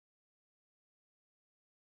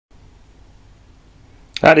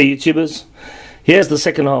Howdy YouTubers, here's the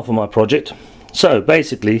second half of my project. So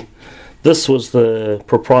basically this was the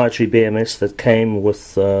proprietary BMS that came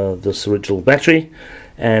with this original battery,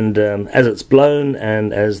 and as it's blown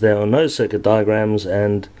and as there are no circuit diagrams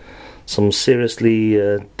and some seriously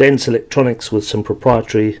dense electronics with some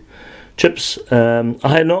proprietary chips, I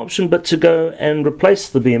had no option but to go and replace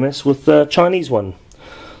the BMS with a Chinese one.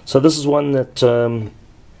 So this is one that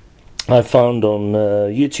I found on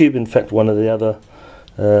YouTube. In fact, one of the other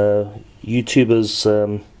YouTubers,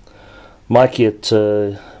 Mikey at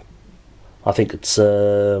I think it's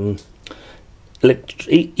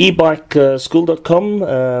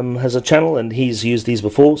ebikeschool.com, has a channel, and he's used these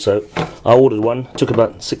before, so I ordered one. It took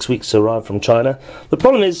about 6 weeks to arrive from China. The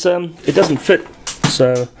problem is it doesn't fit,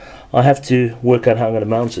 so I have to work out how I'm going to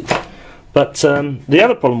mount it. But the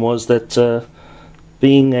other problem was that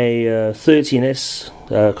being a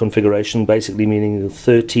 13S configuration, basically meaning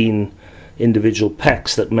 13 individual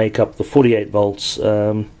packs that make up the 48 volts,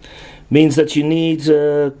 means that you need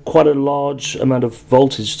quite a large amount of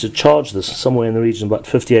voltage to charge this, somewhere in the region of about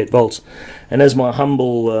 58 volts. And as my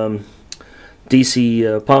humble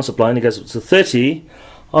DC power supply only goes up to 30,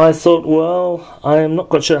 I thought, well, I am not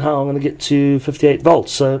quite sure how I'm going to get to 58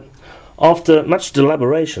 volts. So after much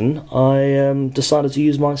deliberation, I decided to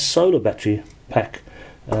use my solar battery pack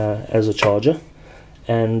as a charger,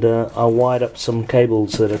 and I wired up some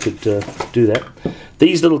cables so that I could do that.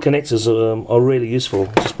 These little connectors are really useful.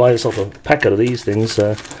 Just buy yourself a packet of these things.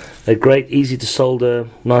 They're great, easy to solder,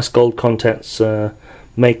 nice gold contacts,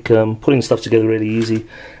 make putting stuff together really easy.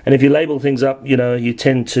 And if you label things up, you know, you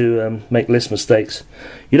tend to make less mistakes.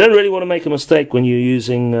 You don't really want to make a mistake when you're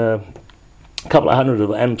using a couple of hundred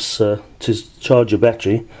of amps to charge your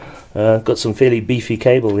battery. Got some fairly beefy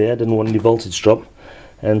cable here, didn't want any voltage drop,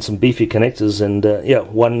 and some beefy connectors, and yeah,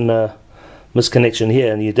 one misconnection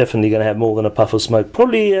here and you're definitely going to have more than a puff of smoke,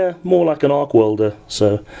 probably more like an arc welder.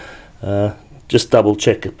 So just double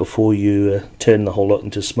check it before you turn the whole lot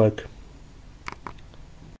into smoke.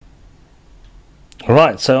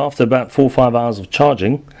 Alright, so after about 4 or 5 hours of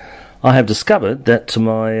charging, I have discovered that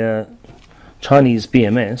my Chinese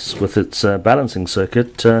BMS with its balancing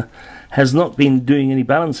circuit has not been doing any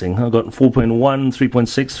balancing. I've got 4.1,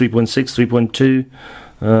 3.6, 3.6, 3.2,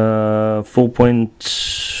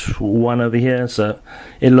 4.1 over here, so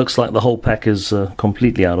it looks like the whole pack is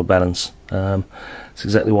completely out of balance. That's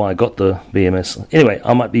exactly why I got the BMS. Anyway,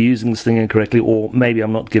 I might be using this thing incorrectly, or maybe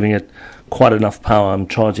I'm not giving it quite enough power. I'm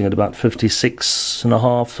charging at about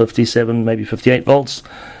 56.5, 57, maybe 58 volts.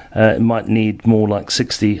 It might need more like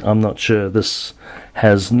 60. I'm not sure. This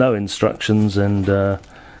has no instructions and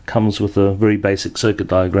comes with a very basic circuit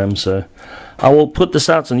diagram, so I will put this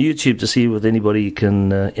out on YouTube to see if anybody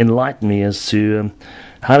can enlighten me as to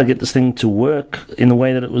how to get this thing to work in the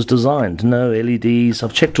way that it was designed. No LEDs.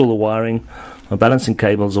 I've checked all the wiring. My balancing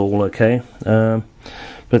cables are all okay, but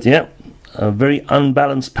yeah, a very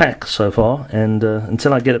unbalanced pack so far, and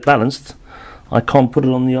until I get it balanced, I can't put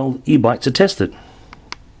it on the old e-bike to test it.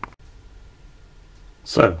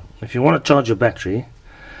 So if you want to charge your battery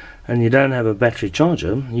and you don't have a battery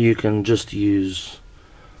charger, you can just use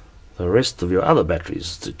the rest of your other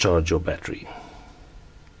batteries to charge your battery.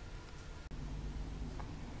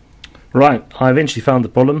 Right, I eventually found the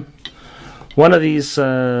problem. One of these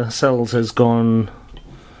cells has gone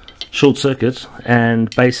short circuit,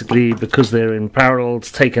 and basically because they're in parallel,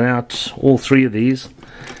 it's taken out all 3 of these,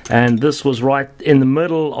 and this was right in the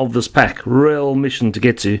middle of this pack. Real mission to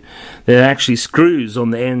get to. There are actually screws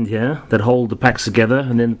on the end here that hold the packs together,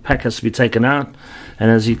 and then the pack has to be taken out,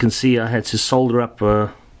 and as you can see, I had to solder up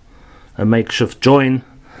a makeshift join.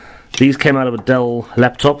 These came out of a Dell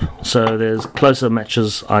laptop, so there's closer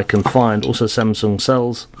matches I can find, also Samsung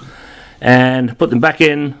cells, and put them back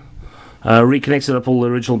in. Reconnected up all the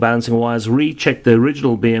original balancing wires, rechecked the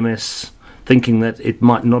original BMS, thinking that it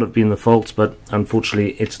might not have been the fault, but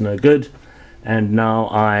unfortunately it's no good, and now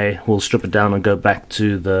I will strip it down and go back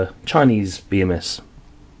to the Chinese BMS.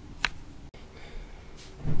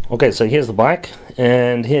 Okay, so here's the bike,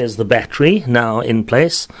 and here's the battery now in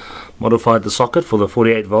place. Modified the socket for the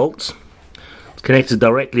 48 volts. It's connected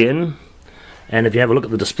directly in, and if you have a look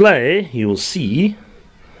at the display, you will see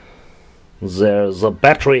there's a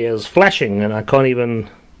battery is flashing, and I can't even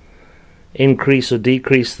increase or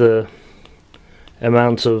decrease the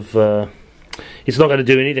amount of it's not going to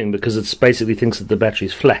do anything because it basically thinks that the battery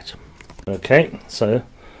is flat. Okay, so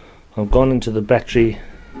I've gone into the battery,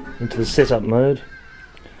 into the setup mode,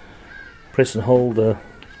 press and hold the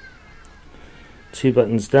 2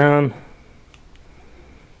 buttons down,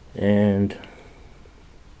 and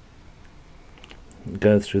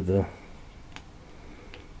go through the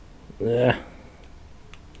there.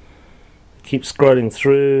 keep scrolling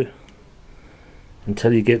through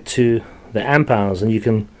until you get to the amp hours, and you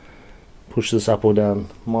can push this up or down.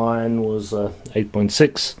 Mine was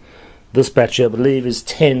 8.6. This battery I believe is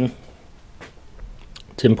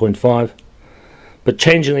 10.5. But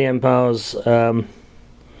changing the amp hours, although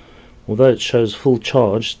it shows full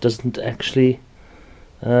charge, doesn't actually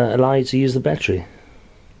allow you to use the battery.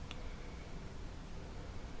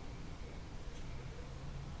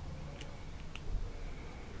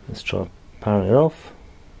 Let's try powering it off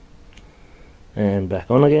and back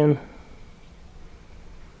on again.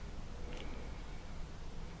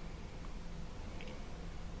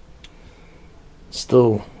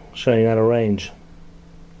 Still showing out of range.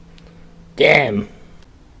 Damn.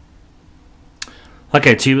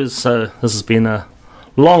 Okay, tubers, so this has been a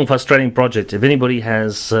long, frustrating project. If anybody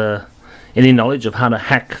has any knowledge of how to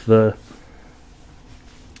hack the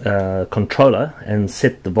controller and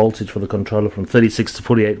set the voltage for the controller from 36 to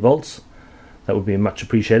 48 volts, that would be much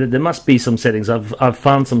appreciated. There must be some settings. I've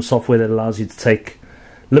found some software that allows you to take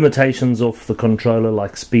limitations off the controller,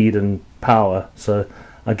 like speed and power, so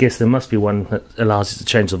I guess there must be one that allows you to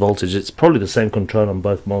change the voltage. It's probably the same controller on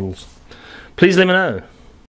both models. Please let me know.